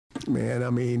man, I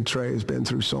mean, Trey has been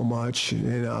through so much,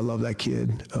 and I love that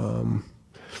kid.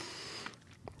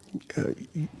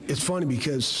 It's funny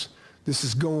because this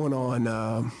is going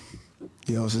on,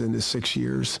 you know, it's in the 6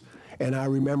 years. And I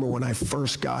remember when I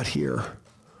first got here,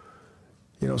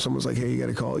 you know, someone's like, hey, you got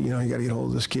to call, you know, you got to get hold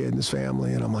of this kid and his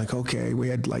family. And I'm like, okay. We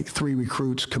had like 3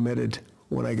 recruits committed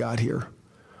when I got here.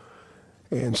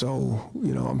 And so,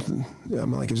 you know,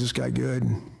 I'm like, is this guy good?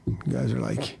 And guys are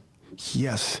like,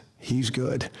 yes, he's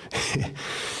good.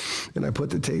 And I put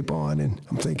the tape on, and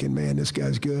I'm thinking, man, this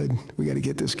guy's good. We got to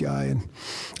get this guy. And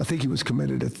I think he was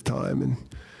committed at the time. And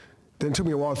then it took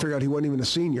me a while to figure out he wasn't even a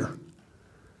senior.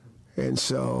 And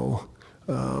so,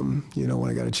 you know, when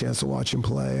I got a chance to watch him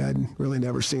play, I'd really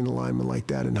never seen a lineman like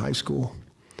that in high school.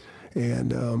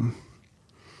 And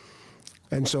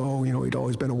so, you know, he'd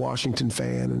always been a Washington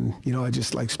fan. And, you know, I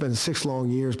just, like, spent 6 long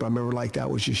years, but I remember, like, that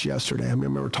was just yesterday. I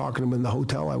remember talking to him in the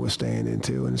hotel I was staying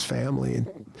into and his family.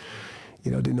 And,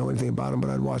 you know, didn't know anything about him, but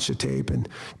I'd watch the tape and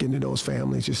getting to know his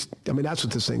family. Just, I mean, that's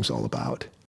what this thing's all about.